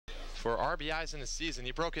for RBIs in the season.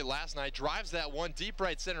 He broke it last night, drives that one deep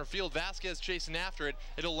right center field. Vasquez chasing after it.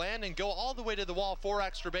 It'll land and go all the way to the wall, 4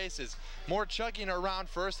 extra bases. Moore chugging around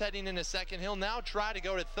first, heading into second. He'll now try to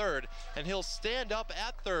go to third, and he'll stand up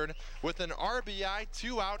at third with an RBI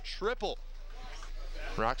 2-out triple.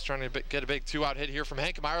 Rox trying to get a big 2-out hit here from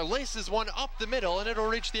Hankemeyer. Laces one up the middle, and it'll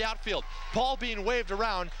reach the outfield. Ball being waved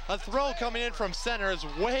around. A throw coming in from center is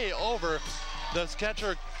way over the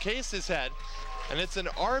catcher Case's head. And it's an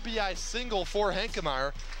RBI single for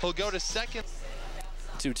Hankemeyer. He'll go to second.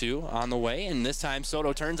 2-2 on the way, and this time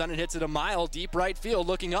Soto turns on and hits it a mile deep right field.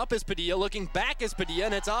 Looking up is Padilla, looking back is Padilla,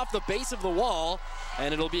 and it's off the base of the wall.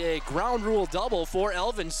 And it'll be a ground rule double for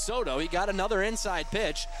Elvin Soto. He got another inside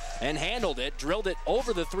pitch and handled it, drilled it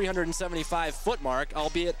over the 375-foot mark,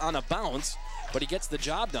 albeit on a bounce. But he gets the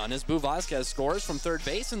job done as Boo Vasquez scores from third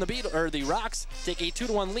base, and the Rox take a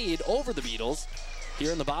 2-1 lead over the Beatles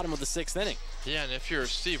here in the bottom of the 6th inning. Yeah, and if you're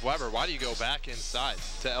Steve Weber, why do you go back inside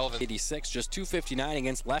to Elvin? 86, just 259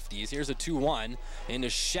 against lefties. Here's a 2-1 into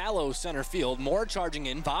shallow center field. Moore charging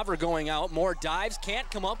in, Vavra going out. Moore dives, can't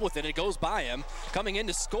come up with it. It goes by him. Coming in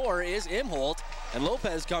to score is Imholt, and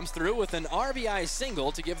Lopez comes through with an RBI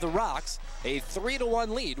single to give the Rox a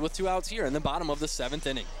 3-1 lead with 2 outs here in the bottom of the 7th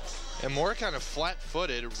inning. And Moore kind of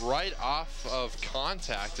flat-footed right off of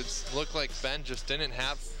contact. It looked like Ben just didn't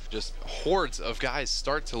have just hordes of guys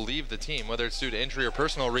start to leave the team, whether it's due to injury or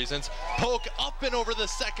personal reasons. Poke up and over the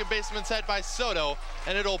second baseman's head by Soto,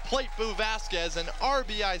 and it'll plate Boo Vasquez. An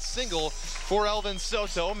RBI single for Elvin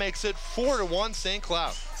Soto makes it 4-1 St.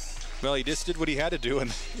 Cloud. Well, he just did what he had to do,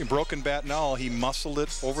 and in broken bat and all, he muscled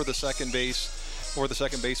it over the second base, or the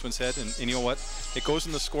second baseman's head, and you know what? It goes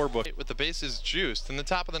in the scorebook. With the bases juiced in the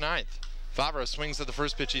top of the 9th. Vavra swings at the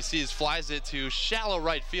first pitch he sees, flies it to shallow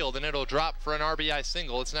right field, and it'll drop for an RBI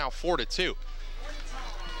single. It's now 4-2.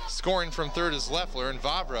 Scoring from third is Leffler, and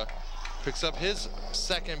Vavra picks up his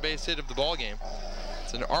second base hit of the ball game.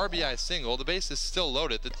 It's an RBI single. The base is still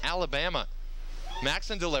loaded. Alabama.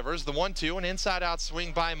 Maxon delivers the 1-2, an inside-out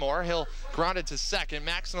swing by Moore. He'll ground it to second.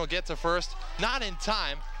 Maxon will get to first, not in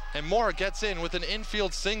time, and Moore gets in with an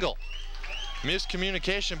infield single.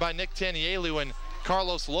 Miscommunication by Nick Tanielu and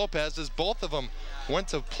Carlos Lopez as both of them went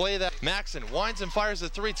to play that. Maxon winds and fires a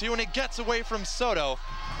 3-2, and it gets away from Soto.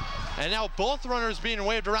 And now both runners being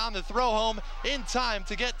waved around the throw home in time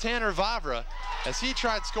to get Tanner Vavra as he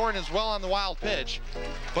tried scoring as well on the wild pitch.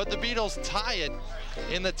 But the Beatles tie it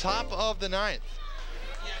in the top of the 9th.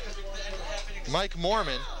 Mike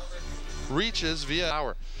Mormon reaches via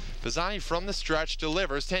hour. Pisani from the stretch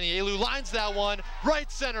delivers. Tanielu lines that one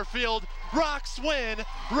right center field. Rox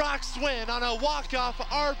win on a walk-off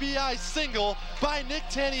RBI single by Nick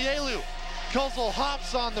Tanielu. Kuzel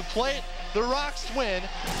hops on the plate. The Rox win,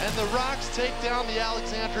 and the Rox take down the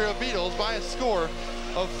Alexandria Beatles by a score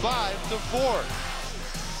of 5-4.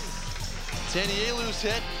 Tanielu's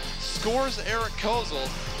hit scores Eric Kuzel.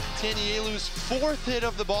 Tanielu's 4th hit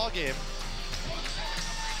of the ballgame.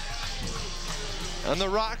 And the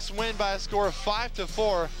Rox win by a score of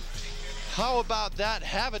 5-4. How about that?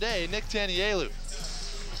 Have a day, Nick Tanielu.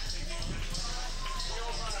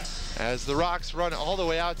 As the Rox run all the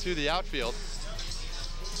way out to the outfield.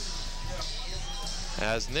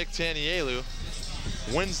 As Nick Tanielu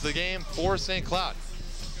wins the game for St. Cloud.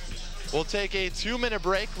 We'll take a 2-minute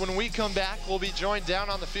break. When we come back, we'll be joined down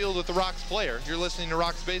on the field with the Rox player. You're listening to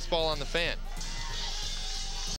Rox Baseball on the Fan.